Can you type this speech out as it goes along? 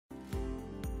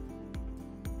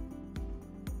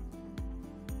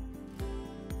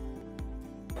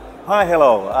Hi,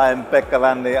 hello, I'm Pekka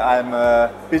Vänni. I'm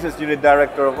a Business Unit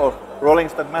Director of Rolling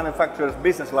Stock Manufacturers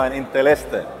Business Line in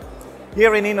Teleste.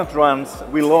 Here in InnoTrans,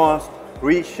 we launched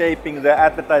Reshaping the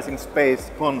Advertising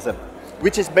Space concept,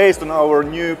 which is based on our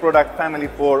new product family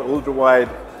for Ultrawide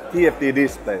TFT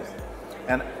displays.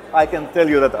 And I can tell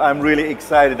you that I'm really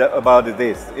excited about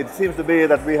this. It seems to be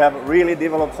that we have really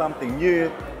developed something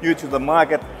new to the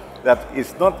market that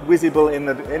is not visible in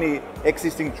any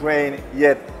existing train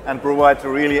yet and provides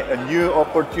really a new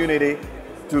opportunity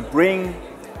to bring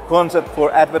concept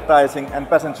for advertising and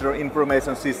passenger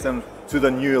information systems to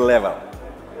the new level.